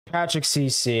Patrick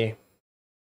CC.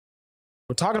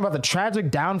 We're talking about the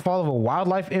tragic downfall of a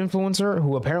wildlife influencer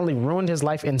who apparently ruined his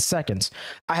life in seconds.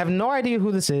 I have no idea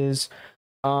who this is.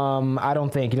 I don't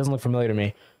think. He doesn't look familiar to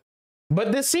me.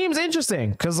 But this seems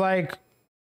interesting because, like,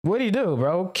 what do you do,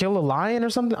 bro? Kill a lion or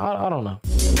something? I don't know.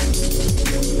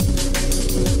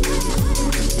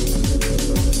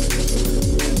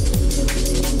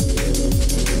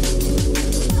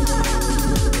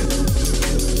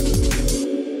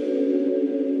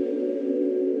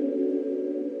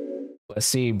 Let's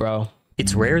see, bro.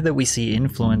 It's rare that we see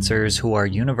influencers who are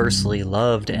universally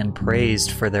loved and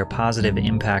praised for their positive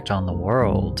impact on the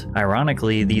world.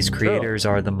 Ironically, these creators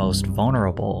are the most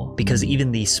vulnerable, because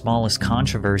even the smallest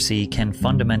controversy can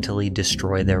fundamentally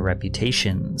destroy their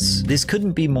reputations. This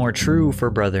couldn't be more true for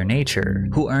Brother Nature,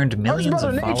 who earned millions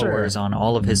of followers on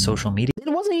all of his social media.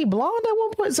 Wasn't he blonde at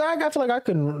one point? So I feel like I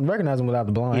couldn't recognize him without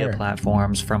the blonde hair.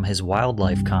 Platforms from his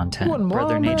wildlife content.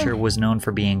 Brother Nature was known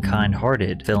for being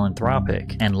kind-hearted,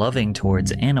 philanthropic, and loving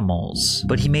towards animals.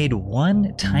 But he made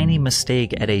one tiny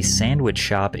mistake at a sandwich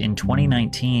shop in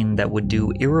 2019 that would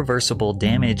do irreversible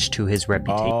damage to his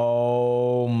reputation.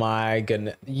 Oh my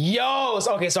goodness. Yo,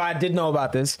 okay, so I did know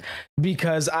about this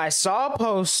because I saw a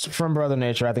post from Brother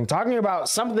Nature, I think, talking about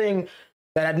something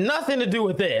that had nothing to do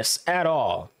with this at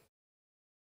all.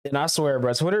 And I swear,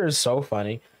 bro, Twitter is so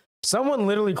funny. Someone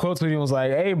literally quotes me and was like,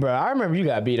 hey, bro, I remember you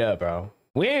got beat up, bro.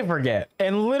 We ain't forget.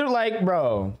 And literally, like,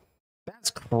 bro,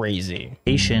 that's crazy.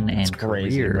 And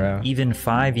career. Bro. Even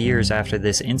 5 years after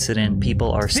this incident,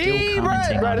 people are still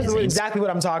commenting on his exactly what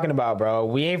I'm talking about, bro.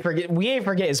 We ain't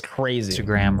forget is crazy.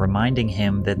 Instagram reminding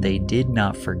him that they did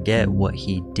not forget what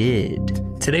he did.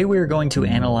 Today we are going to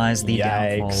analyze the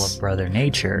downfall of Brother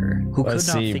Nature, who could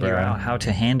not figure out how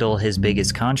to handle his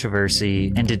biggest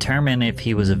controversy and determine if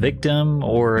he was a victim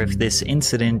or if this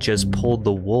incident just pulled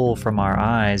the wool from our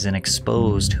eyes and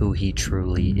exposed who he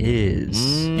truly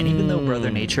is. And even though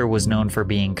Brother Nature was known for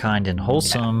being kind and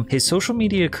wholesome, his social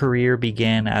media career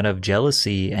began out of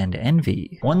jealousy and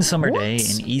envy. One summer day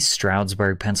in East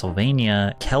Stroudsburg,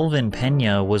 Pennsylvania, Kelvin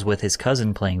Pena was with his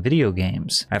cousin playing video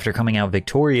games. After coming out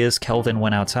victorious, Kelvin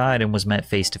went outside and was met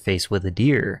face to face with a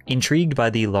deer. Intrigued by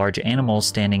the large animal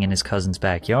standing in his cousin's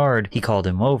backyard, he called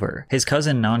him over. His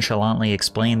cousin nonchalantly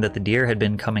explained that the deer had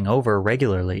been coming over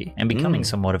regularly and becoming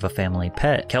somewhat of a family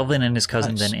pet. Kelvin and his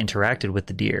cousin then interacted with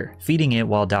the deer, feeding it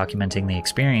while documenting the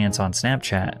experience on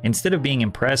Snapchat. Instead of being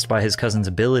impressed by his cousin's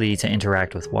ability to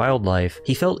interact with wildlife,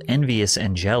 he felt envious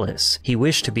and jealous. He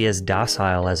wished to be as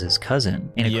docile as his cousin.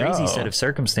 In a crazy set of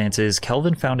circumstances,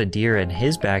 Kelvin found a deer in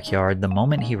his backyard the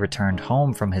moment he returned home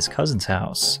from his cousin's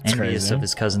house. Envious of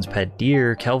his cousin's pet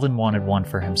deer, Kelvin wanted one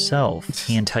for himself.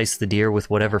 He enticed the deer with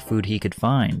whatever food he could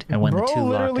find, and when the two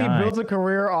locked eyes, built a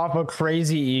career off a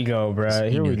crazy ego, bro.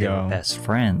 Here we go. Best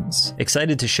friends.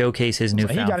 Excited to showcase his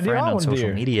newfound friend on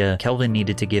social media, Kelvin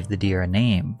needed to give the deer a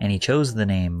name, and he chose the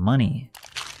name Money.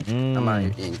 I'm out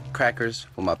eating crackers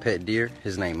with my pet deer.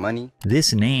 His name Money.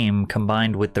 This name,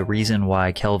 combined with the reason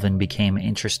why Kelvin became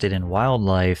interested in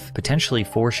wildlife, potentially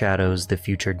foreshadows the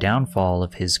future downfall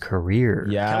of his career.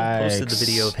 Kelvin posted the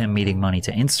video of him meeting Money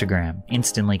to Instagram,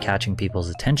 instantly catching people's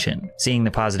attention. Seeing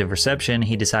the positive reception,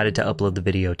 he decided to upload the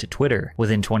video to Twitter.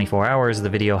 Within 24 hours, the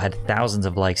video had thousands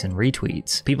of likes and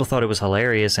retweets. People thought it was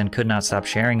hilarious and could not stop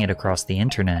sharing it across the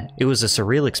internet. It was a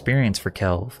surreal experience for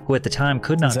Kelv, who at the time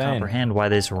could not comprehend why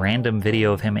this random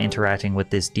video of him interacting with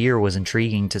this deer was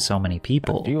intriguing to so many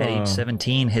people. At age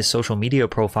 17, his social media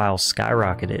profile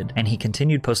skyrocketed, and he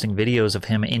continued posting videos of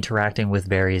him interacting with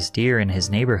various deer in his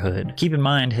neighborhood. Keep in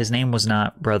mind, his name was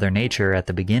not Brother Nature at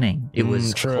the beginning. It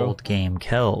was Cold Game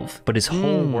Kelv. But his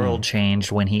whole world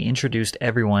changed when he introduced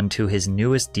everyone to his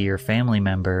newest deer family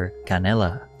member,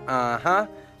 Canela.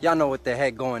 Y'all know what the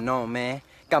heck going on, man.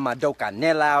 Got my dope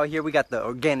Canela out here. We got the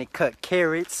organic cut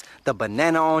carrots, the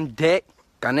banana on deck.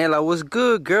 Canela, what's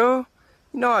good, girl?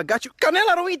 You know I got you.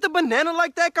 Canela, don't eat the banana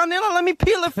like that. Canela, let me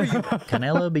peel it for you.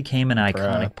 Canela became an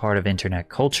iconic part of internet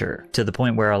culture, to the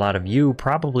point where a lot of you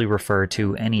probably refer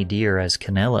to any deer as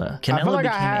Canela. Canela I feel like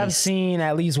I have seen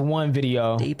at least one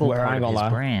video where I ain't gonna lie.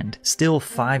 Brand. Still,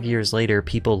 5 years later,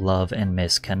 people love and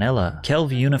miss Canela.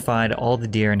 Kelv unified all the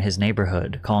deer in his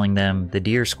neighborhood, calling them the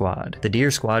Deer Squad. The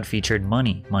Deer Squad featured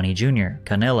Money, Money Jr.,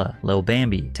 Canela, Lil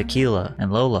Bambi, Tequila,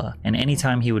 and Lola, and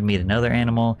anytime he would meet another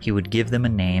animal, he would give them a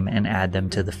name and add them them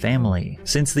to the family.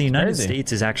 Since the United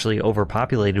States is actually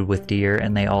overpopulated with deer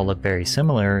and they all look very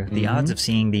similar, the odds of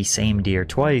seeing the same deer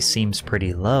twice seems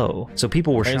pretty low. So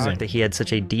people were shocked that he had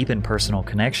such a deep and personal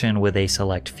connection with a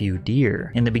select few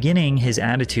deer. In the beginning, his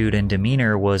attitude and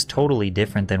demeanor was totally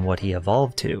different than what he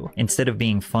evolved to. Instead of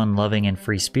being fun-loving and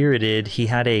free-spirited, he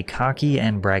had a cocky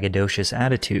and braggadocious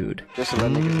attitude. Just to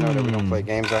let niggas know that we don't play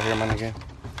games out here, my nigga.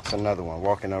 It's another one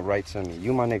walking up right to me.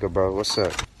 You my nigga, bro. What's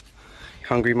up?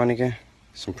 Hungry, my nigga?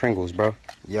 Some Pringles, bro.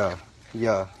 Yeah.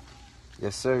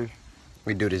 Yes, sir.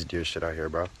 We do this deer shit out here,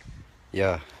 bro.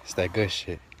 Yeah, it's that good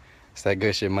shit. It's that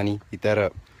good shit, money. Eat that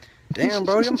up. Damn,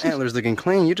 bro, them antlers looking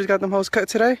clean. You just got them hoes cut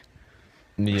today?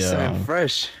 Yeah. Sound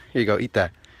fresh. Here you go, eat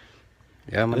that.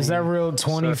 Yeah, money. Is that real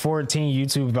 2014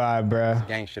 YouTube vibe, bro?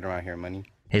 Gang shit around here, money.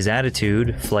 His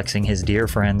attitude, flexing his deer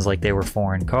friends like they were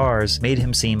foreign cars, made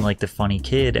him seem like the funny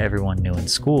kid everyone knew in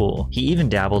school. He even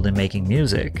dabbled in making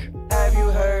music. Have you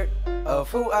heard of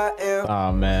who I am?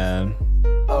 Oh, man.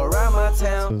 Around my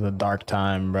town. This was a dark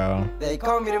time, bro. They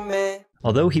call me the man.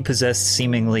 Although he possessed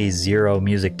seemingly zero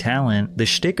music talent, the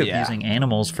shtick of using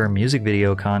animals for music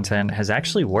video content has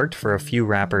actually worked for a few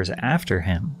rappers after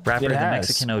him. Rapper The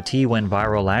Mexican OT went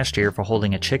viral last year for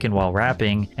holding a chicken while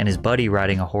rapping and his buddy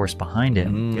riding a horse behind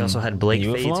him. He also had Blake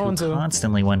Fades, who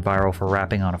constantly went viral for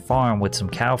rapping on a farm with some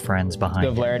cow friends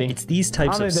behind him. It's these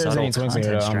types of subtle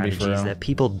content strategies that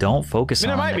people don't focus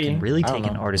on that can really take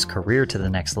an artist's career to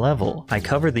the next level. I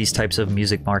cover these types of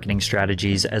music marketing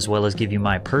strategies as well as give you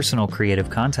my personal creative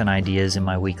content ideas in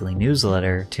my weekly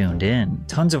newsletter, Tuned In.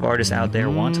 Tons of artists out there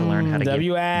want to learn how to get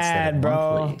instead of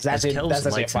monthly. As Kelv's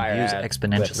likes and views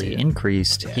exponentially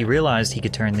increased, he realized he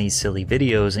could turn these silly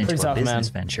videos into a business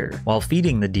venture. While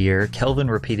feeding the deer, Kelvin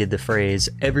repeated the phrase,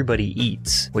 "Everybody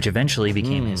eats," which eventually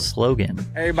became his slogan.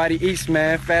 Everybody eats,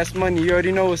 man. Fast money. You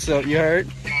already know what's up. You heard?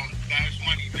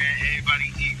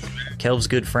 Kelv's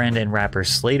good friend and rapper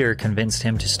Slater convinced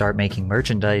him to start making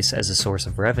merchandise as a source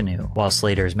of revenue, while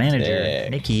Slater's manager,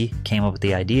 Nikki, came up with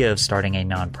the idea of starting a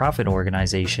non-profit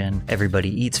organization, Everybody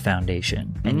Eats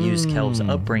Foundation, and used Kelv's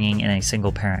upbringing in a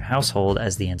single-parent household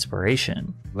as the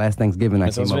inspiration. Last Thanksgiving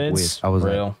I came up with, I was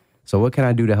like, so what can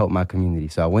I do to help my community?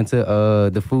 So I went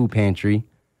to the food pantry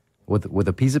with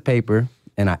a piece of paper,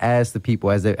 and I asked the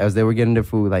people as they were getting their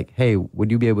food, like, hey,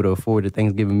 would you be able to afford a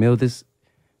Thanksgiving meal this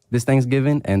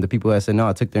Thanksgiving? And the people that said no,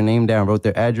 I took their name down, wrote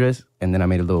their address, and then I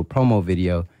made a little promo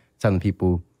video telling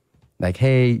people, like,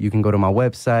 hey, you can go to my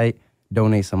website,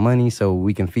 donate some money so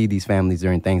we can feed these families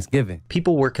during Thanksgiving.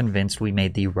 People were convinced we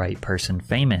made the right person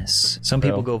famous. Some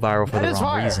people go viral for the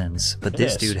wrong reasons, but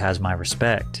this dude has my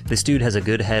respect. This dude has a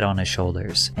good head on his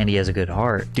shoulders, and he has a good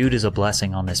heart. Dude is a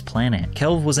blessing on this planet.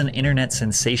 Kelv was an internet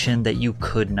sensation that you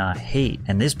could not hate,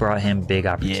 and this brought him big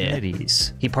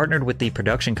opportunities. He partnered with the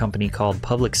production company called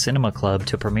Public Cinema Club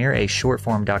to premiere a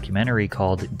short-form documentary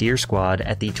called Deer Squad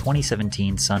at the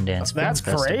 2017 Sundance Film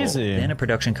Festival. Then a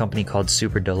production company called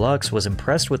Super Deluxe was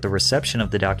impressed with the reception of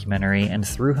the documentary and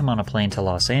threw him on a plane to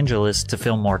Los Angeles to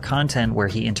film more content where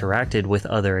he interacted with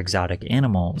other exotic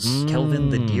animals. Kelvin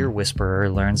the Deer Whisperer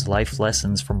Learns Life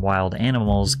Lessons from Wild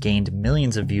Animals gained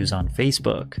millions of views on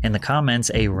Facebook. In the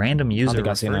comments, a random user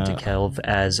referred to Kelv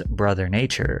as Brother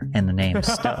Nature, and the name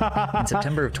stuck. In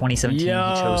September of 2017, he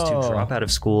chose to drop out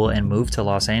of school and move to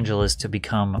Los Angeles to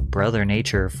become Brother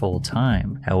Nature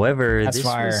full-time. However, this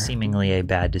was seemingly a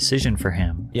bad decision for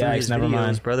him. Through his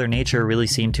videos, Brother Nature really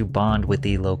seemed to bond with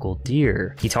the local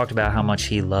deer. He talked about how much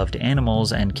he loved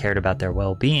animals and cared about their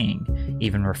well-being,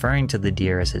 even referring to the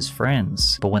deer as his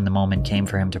friends. But when the moment came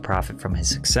for him to profit from his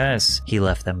success, he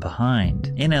left them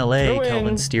behind. In LA,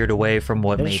 Kelvin steered away from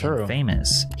what made him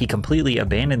famous. He completely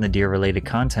abandoned the deer-related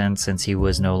content since he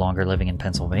was no longer living in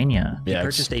Pennsylvania. He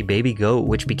purchased a baby goat,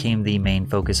 which became the main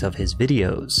focus of his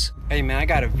videos. Hey man, I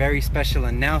got a very special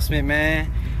announcement,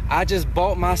 man. I just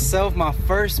bought myself my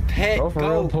first pet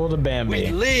goat. Pull the Bambi.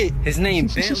 We lit. His name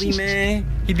Bentley, man.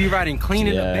 He be riding clean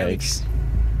in the Bentley.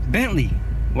 Bentley,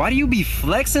 why do you be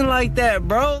flexing like that,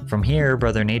 bro? From here,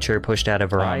 Brother Nature pushed out a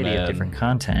variety of different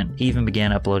content. He even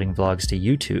began uploading vlogs to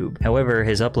YouTube. However,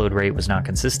 his upload rate was not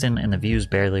consistent and the views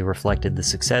barely reflected the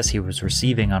success he was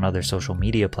receiving on other social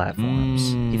media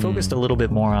platforms. He focused a little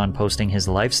bit more on posting his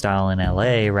lifestyle in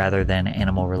LA rather than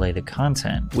animal-related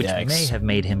content, which may have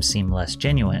made him seem less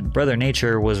genuine. Brother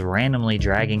Nature was randomly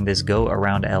dragging this goat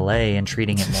around LA and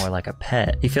treating it more like a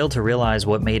pet. He failed to realize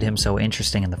what made him so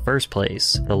interesting in the first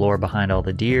place, the lore behind all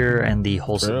the deer and the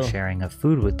wholesome sharing of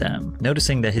food with them.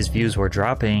 Noticing that his views were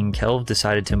dropping, Kelv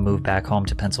decided to move back home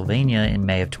to Pennsylvania in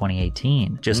May of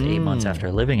 2018, just 8 months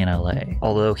after living in LA,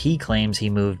 although he claims he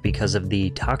moved because of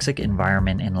the toxic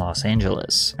environment in Los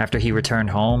Angeles. After he returned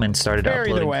home and started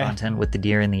uploading content with the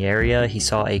deer in the area, he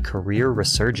saw a career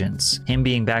resurgence. Him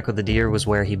being back with the deer was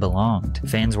where he belonged.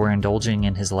 Fans were indulging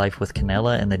in his life with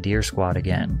Canela and the Deer Squad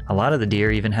again. A lot of the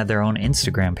deer even had their own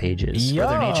Instagram pages.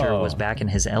 Brother Nature was back in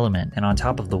his element and on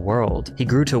top of the world. He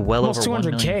grew to well over 1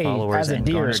 million followers and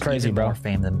garnered even more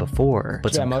fame than before,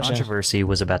 but some controversy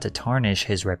was about to tarnish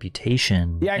his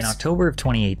reputation. In October of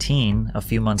 2018, a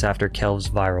few months after Kelv's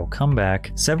viral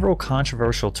comeback, several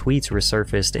controversial tweets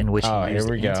resurfaced in which he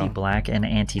used anti-black and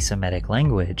anti-Semitic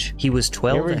language. He was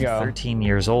 12 and 13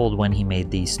 years old when he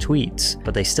made these tweets,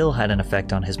 but they still had an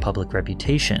effect on his public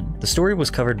reputation. The story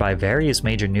was covered by various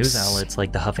major news outlets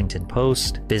like the Huffington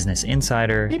Post, Business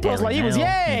Insider, Daily Mail,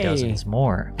 and dozens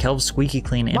more. Kelv's squeaky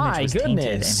clean image was tainted,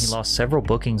 and he lost several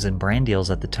bookings and brand deals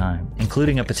at the time,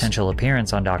 including a potential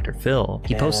appearance on Dr. Phil.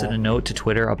 He posted a note to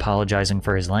Twitter apologizing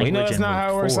for his language and moved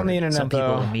forward. Some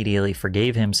people immediately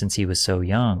forgave him since he was so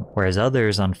young, whereas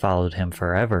others unfollowed him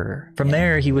forever. From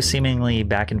there, he was seemingly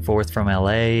back and forth from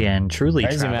LA and truly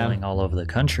traveling all over the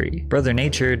country. Brother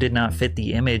Nature did not fit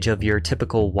the image of your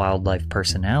typical wildlife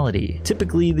personality.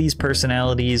 Typically, these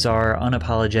personalities are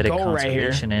unapologetic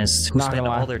conservationists who spend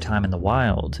all their time in the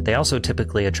wild. They also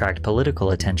typically attract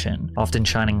political attention, often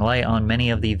shining light on many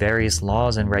of the various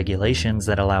laws and regulations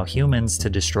that allow humans to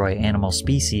destroy animal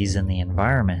species in the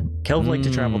environment. Kelv liked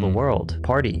to travel the world,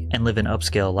 party, and live an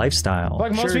upscale lifestyle.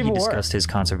 Sure, he discussed his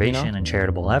conservation and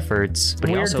charitable efforts, but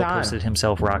he also posted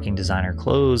himself rocking designer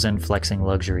clothes and flexing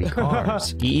luxury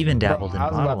cars. He even dabbled in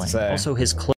modeling. Also,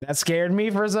 his clothes. That scared me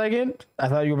for a second. I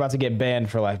thought you were about to get banned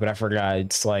for life, but I forgot.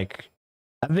 It's like,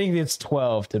 I think it's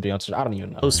 12 to be honest. I don't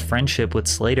even know. Close friendship with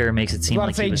Slater makes it seem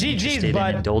like he was interested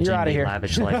in indulging the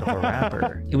lavish life of a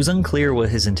rapper. It was unclear what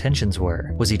his intentions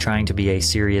were. Was he trying to be a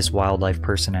serious wildlife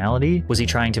personality? Was he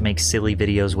trying to make silly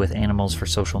videos with animals for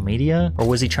social media? Or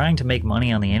was he trying to make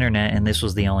money on the internet and this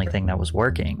was the only thing that was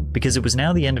working? Because it was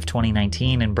now the end of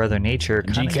 2019 and Brother Nature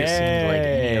kind of just seemed like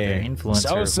any other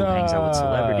influencer who hangs out with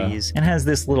celebrities and has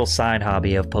this little side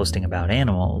hobby of posting about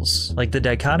animals. Like the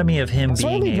dichotomy of him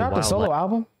being a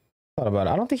wildlife thought about it.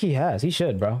 I don't think he has. He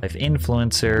should, bro.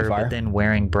 Influencer, but then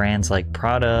wearing brands like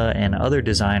Prada and other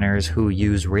designers who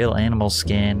use real animal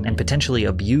skin and potentially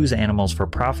abuse animals for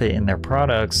profit in their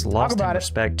products lost in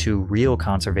respect to real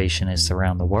conservationists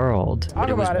around the world. But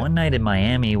it was one night in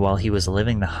Miami while he was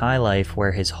living the high life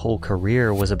where his whole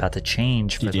career was about to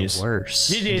change for the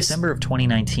worse. In December of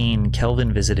 2019,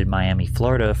 Kelvin visited Miami,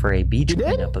 Florida for a beach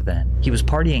cleanup event. He was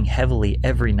partying heavily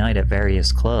every night at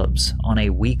various clubs on a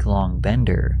week-long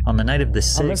bender. On the night of the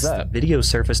 6th, video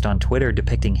surfaced on Twitter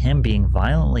depicting him being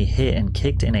violently hit and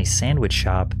kicked in a sandwich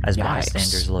shop as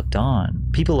bystanders looked on.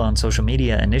 People on social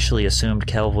media initially assumed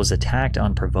Kelv was attacked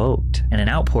unprovoked, and an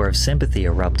outpour of sympathy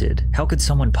erupted. How could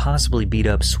someone possibly beat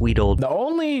up sweet old... The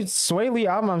only Sway Lee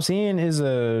album I'm seeing is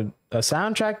a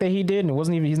soundtrack that he did,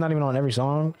 and he's not even on every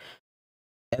song.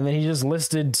 And then he just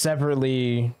listed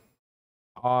separately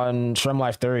on Shrimp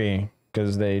Life 3,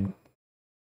 because they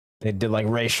did like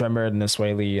Ray Shremmer and this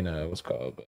Sway Lee and what's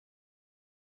called.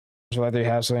 So like they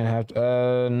have so and have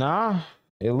nah.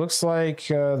 It looks like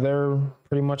they're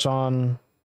pretty much on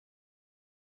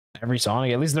every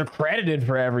song. At least they're credited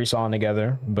for every song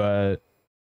together, but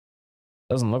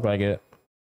doesn't look like it.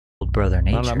 Brother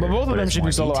Nature, but both of them should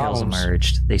be solo details albums.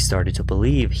 Emerged, they started to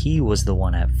believe he was the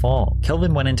one at fault.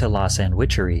 Kelvin went into La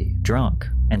Sandwichery, drunk,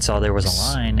 and saw there was a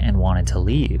line and wanted to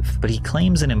leave. But he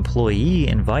claims an employee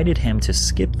invited him to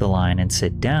skip the line and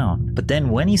sit down. But then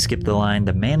when he skipped the line,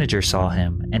 the manager saw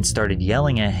him and started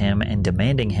yelling at him and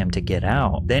demanding him to get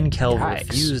out. Then Kelvin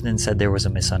refused and said there was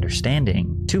a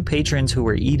misunderstanding. Two patrons who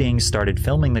were eating started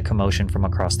filming the commotion from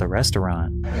across the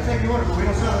restaurant.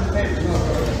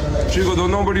 Chico,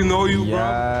 don't nobody know you, bro?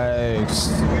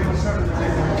 Yikes.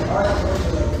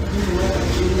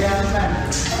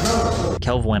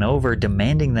 Kelv went over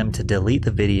demanding them to delete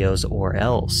the videos or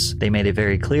else. They made it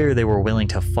very clear they were willing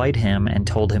to fight him and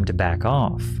told him to back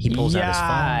off. He pulls out his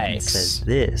phone and says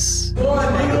this.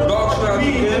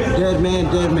 Dead man,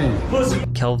 dead man.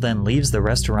 Kelv then leaves the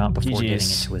restaurant before getting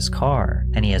into his car,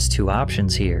 and he has two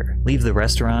options here. Leave the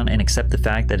restaurant and accept the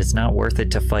fact that it's not worth it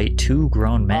to fight two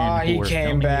grown men who were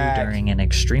filming you during an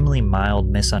extremely mild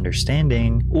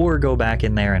misunderstanding, or go back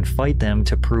in there and fight them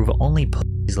to prove only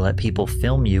let people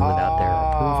film you without their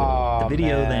approval. The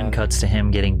Video then cuts to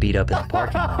him getting beat up in the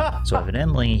parking lot. So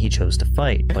evidently he chose to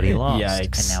fight, but he lost.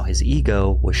 And now his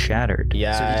ego was shattered. So he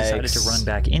decided to run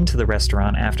back into the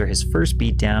restaurant after his first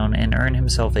beatdown and earn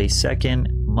himself a second,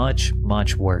 much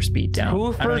worse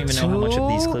beatdown. I don't even know how much of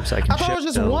these clips I can show. I thought it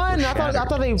was just one. I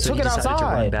thought they took it outside. So he decided to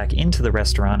run back into the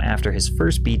restaurant after his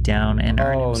first beatdown and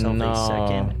earn himself a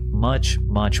second,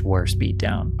 much worse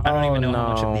beatdown. I don't even know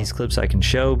how much of these clips I can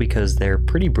show because they're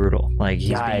pretty brutal. Like,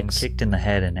 he's being kicked in the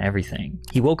head and everything.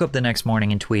 He woke up the next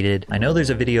morning and tweeted, "I know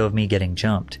there's a video of me getting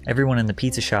jumped. Everyone in the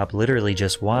pizza shop literally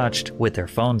just watched with their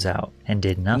phones out and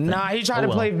did nothing." Nah, he tried to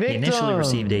play victim. He initially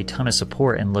received a ton of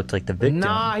support and looked like the victim.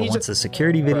 But once the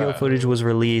security video footage was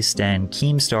released and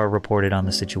Keemstar reported on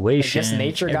the situation,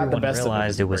 everyone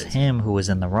realized it was him who was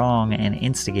in the wrong and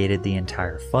instigated the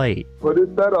entire fight. Put his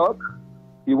set up.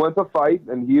 He went to fight,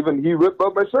 and he ripped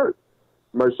up my shirt.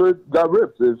 My shirt got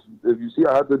ripped. If you see,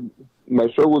 my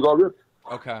shirt was all ripped.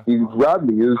 Okay. He grabbed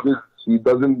me. He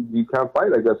can't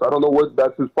fight, I guess. I don't know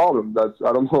that's his problem.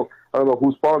 I don't know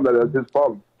whose problem that's his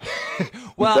problem.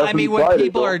 Well, I mean, when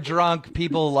people are drunk,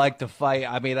 people like to fight.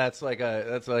 I mean, that's like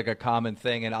a common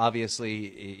thing, and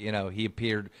obviously, you know, he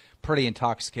appeared pretty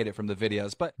intoxicated from the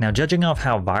videos. But now, judging off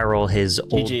how viral his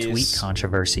old tweet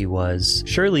controversy was,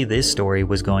 surely this story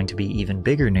was going to be even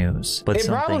bigger news. But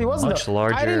something much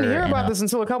larger. I didn't hear about this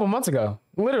until a couple months ago.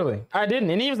 Literally, I didn't.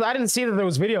 And I didn't see that there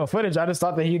was video footage. I just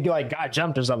thought that he like got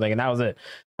jumped or something, and that was it.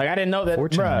 Like, I didn't know that.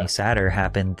 Fortunately, sadder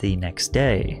happened the next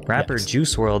day. Rapper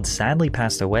Juice WRLD sadly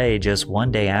passed away just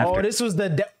one day after. Oh, this was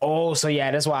so yeah,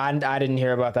 that's why I didn't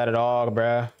hear about that at all,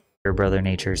 bruh. Brother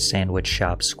Nature's sandwich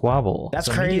shop squabble. That's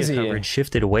crazy. Media coverage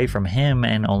shifted away from him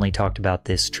and only talked about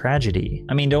this tragedy.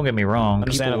 I mean, don't get me wrong,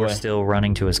 people were still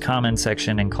running to his comment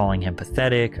section and calling him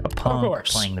pathetic, a punk,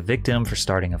 playing the victim for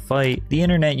starting a fight. The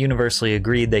internet universally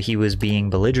agreed that he was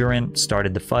being belligerent,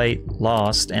 started the fight,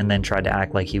 lost, and then tried to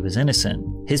act like he was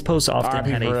innocent. His posts often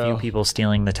had a few people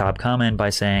stealing the top comment by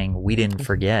saying, "We didn't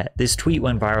forget." This tweet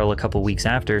went viral a couple weeks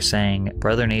after saying,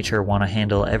 "Brother Nature want to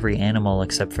handle every animal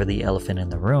except for the elephant in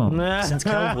the room." Since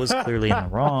Kelv was clearly in the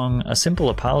wrong, a simple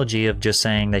apology of just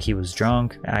saying that he was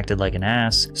drunk, acted like an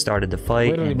ass, started the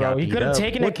fight, and got beat up. He could have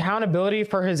taken accountability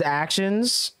for his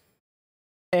actions,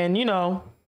 and, you know,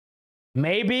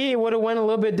 maybe it would have went a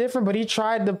little bit different, but he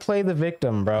tried to play the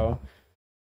victim, bro.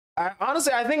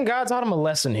 Honestly, I think God taught him a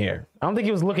lesson here. I don't think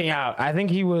he was looking out. I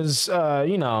think he was,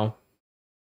 you know,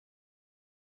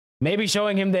 maybe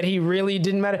showing him that he really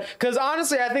didn't matter. Because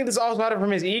honestly, I think this all started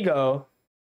from his ego.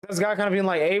 This guy kind of being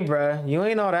like, "Hey, bro, you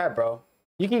ain't all that, bro.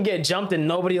 You can get jumped and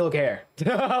nobody will care."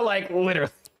 Like,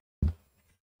 literally.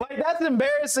 Like, that's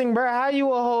embarrassing, bro. How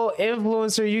you a whole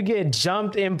influencer, you get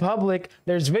jumped in public,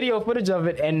 there's video footage of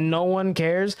it, and no one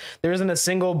cares? There isn't a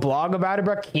single blog about it,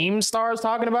 bro. Keemstar is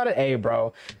talking about it. Hey,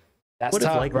 bro. That's would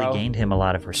have likely gained him a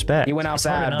lot of respect. He went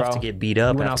outside, enough to get beat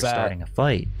up after starting a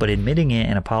fight, but admitting it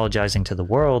and apologizing to the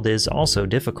world is also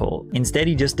difficult. Instead,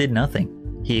 he just did nothing.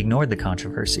 He ignored the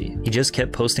controversy. He just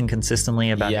kept posting consistently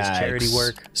about his charity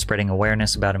work, spreading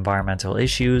awareness about environmental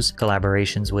issues,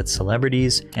 collaborations with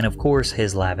celebrities, and of course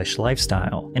his lavish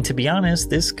lifestyle. And to be honest,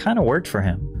 this kind of worked for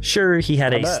him. Sure, he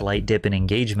had a slight dip in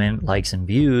engagement, likes, and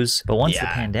views, but once the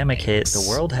pandemic hit, the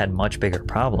world had much bigger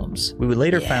problems. We would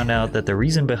later find out that the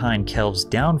reason behind Kelv's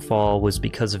downfall was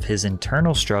because of his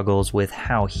internal struggles with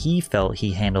how he felt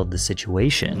he handled the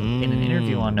situation. In an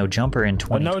interview on No Jumper in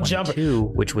 2022,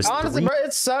 which was honestly, bro,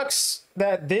 it sucks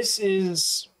that this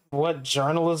is what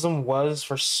journalism was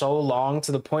for so long,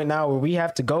 to the point now where we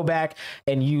have to go back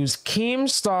and use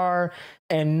Keemstar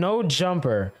and No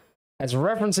Jumper as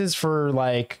references for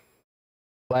like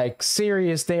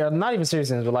serious things, or not even serious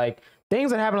things, but like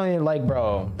things that happen on, like,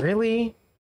 bro, really?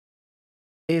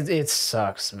 It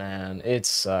sucks, man. It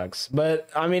sucks. But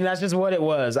I mean, that's just what it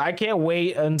was. I can't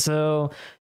wait until,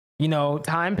 you know,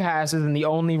 time passes and the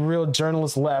only real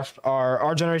journalists left are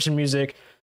Our Generation Music,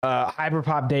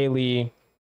 Hyperpop Daily,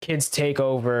 Kids Take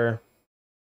Over,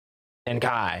 and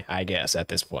Kai, I guess, at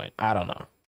this point. I don't know.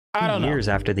 Years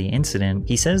after the incident,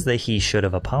 he says that he should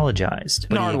have apologized,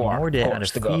 but he ignored it out of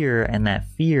fear, and that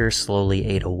fear slowly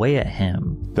ate away at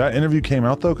him. That interview came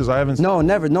out though, because I haven't. No,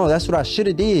 never. No, that's what I should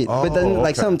have did. But then,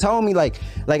 like, something told me, like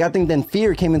I think then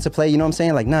fear came into play. You know what I'm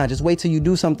saying? Like, nah, just wait till you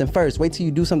do something first. Wait till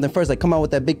you do something first. Like, come out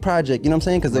with that big project. You know what I'm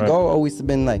saying? Because the goal always has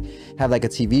been like have like a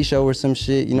TV show or some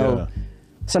shit. You know,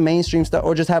 some mainstream stuff,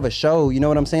 or just have a show. You know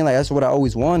what I'm saying? Like, that's what I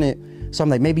always wanted. So I'm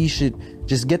like, maybe you should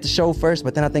just get the show first.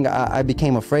 But then I think I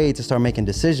became afraid to start making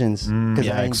decisions because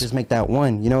I didn't just make that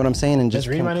one. You know what I'm saying? And just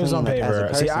read my news on paper.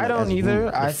 See, I don't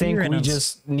either. I think we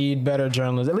just need better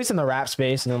journalism, at least in the rap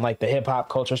space and then like the hip hop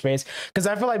culture space. Because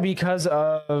I feel like because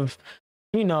of,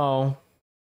 you know,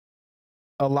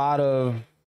 a lot of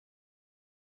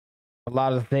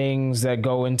things that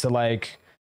go into like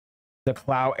the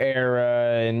clout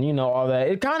era and, you know, all that,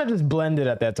 it kind of just blended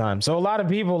at that time. So a lot of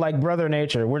people like Brother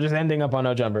Nature were just ending up on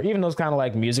No Jumper, even though it's kind of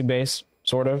like music based,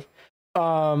 sort of.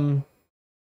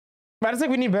 But I just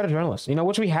think we need better journalists, you know,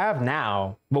 which we have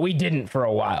now, but we didn't for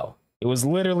a while. It was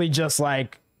literally just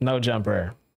like No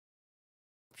Jumper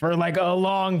for like a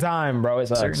long time, bro. It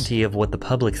sucks. Certainty of what the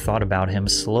public thought about him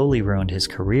slowly ruined his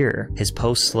career. His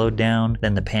posts slowed down,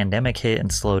 then the pandemic hit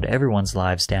and slowed everyone's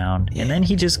lives down, and then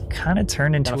he just kind of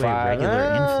turned into a regular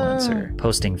influencer,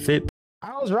 posting fit.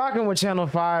 I was rocking with Channel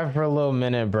 5 for a little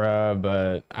minute, bro,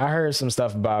 but I heard some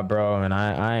stuff about bro, and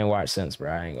I ain't watched since,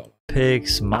 bro. I ain't gonna.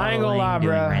 Pics, modeling,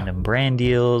 doing random brand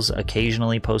deals,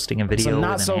 occasionally posting a video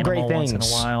with an animal once in a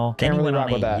while. Then he went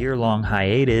on a year-long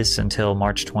hiatus until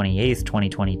March 28th,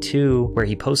 2022, where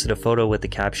he posted a photo with the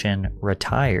caption,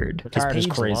 "Retired." His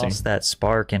page lost that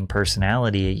spark and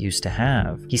personality it used to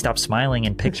have. He stopped smiling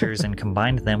in pictures and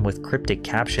combined them with cryptic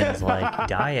captions like,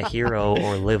 "Die a hero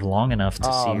or live long enough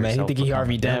to see yourself." He think he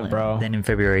Harvey Dent, bro. Then in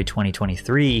February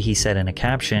 2023, he said in a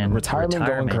caption, "Retirement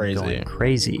going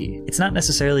crazy." It's not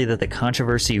necessarily that the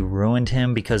controversy ruined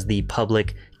him because the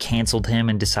public canceled him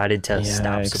and decided to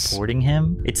stop supporting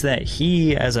him. It's that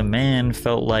he, as a man,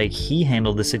 felt like he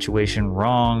handled the situation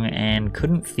wrong and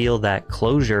couldn't feel that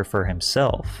closure for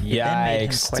himself. It then made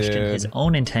him question his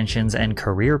own intentions and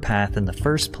career path in the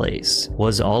first place.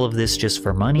 Was all of this just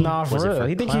for money? Was it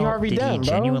for clout? Did he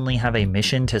genuinely have a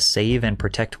mission to save and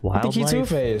protect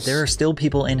wildlife? There are still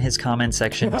people in his comment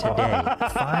section today,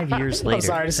 5 years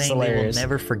later, saying they will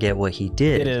never forget what he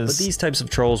did. But these types of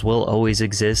trolls will always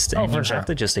exist, and you have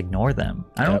to just ignore them.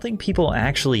 I don't think people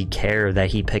actually care that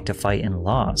he picked a fight and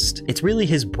lost. It's really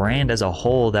his brand as a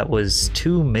whole that was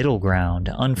too middle ground,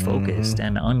 unfocused,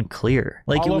 and unclear.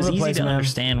 Like, it was easy to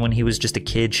understand when he was just a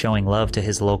kid showing love to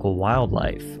his local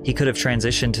wildlife. He could have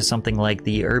transitioned to something like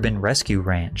the Urban Rescue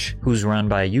Ranch, who's run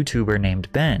by a YouTuber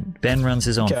named Ben. Ben runs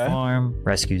his own farm,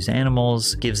 rescues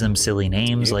animals, gives them silly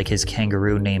names like his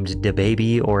kangaroo named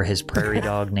DaBaby or his prairie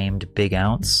dog named Big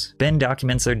Ounce. Ben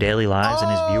documents their daily lives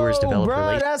and his viewers develop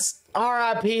relationships. That's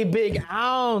R.I.P. Big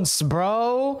Ounce,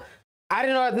 bro. I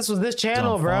didn't know that this was this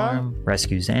channel, bro.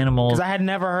 Rescues animals. Because I had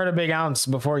never heard of Big Ounce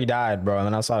before he died, bro. And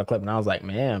then I saw the clip and I was like,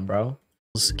 man, bro.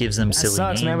 Gives them silly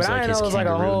names like his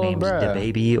kangaroo named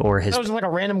DaBaby or his... It was just like a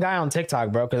random guy on TikTok,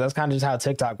 bro, because that's kind of just how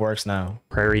TikTok works now.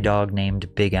 Prairie dog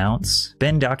named Big Ounce.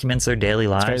 Ben documents their daily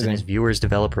lives and his viewers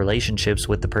develop relationships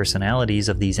with the personalities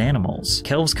of these animals.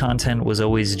 Kelv's content was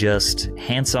always just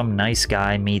handsome, nice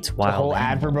guy meets wild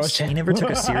animals. He never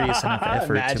took a serious enough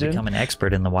effort to become an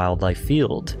expert in the wildlife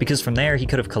field, because from there he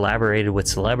could have collaborated with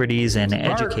celebrities and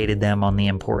educated them on the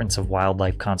importance of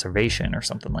wildlife conservation or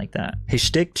something like that. His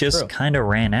shtick just kind of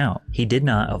ran out. He did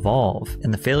not evolve,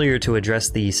 and the failure to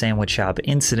address the sandwich shop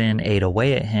incident ate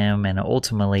away at him and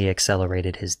ultimately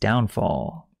accelerated his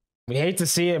downfall. We hate to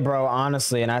see it, bro,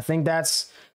 honestly, and I think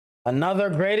that's another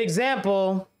great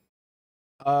example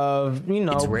of, you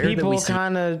know, people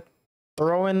kind of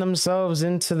throwing themselves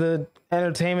into the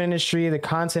entertainment industry, the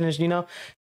content industry, you know,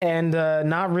 and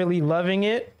not really loving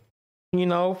it, you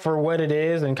know, for what it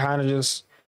is, and kind of just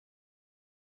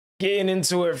getting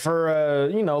into it for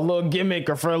a, you know, little gimmick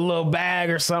or for a little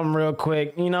bag or something real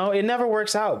quick. You know, it never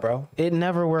works out, bro. It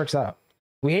never works out.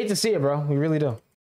 We hate to see it, bro. We really do.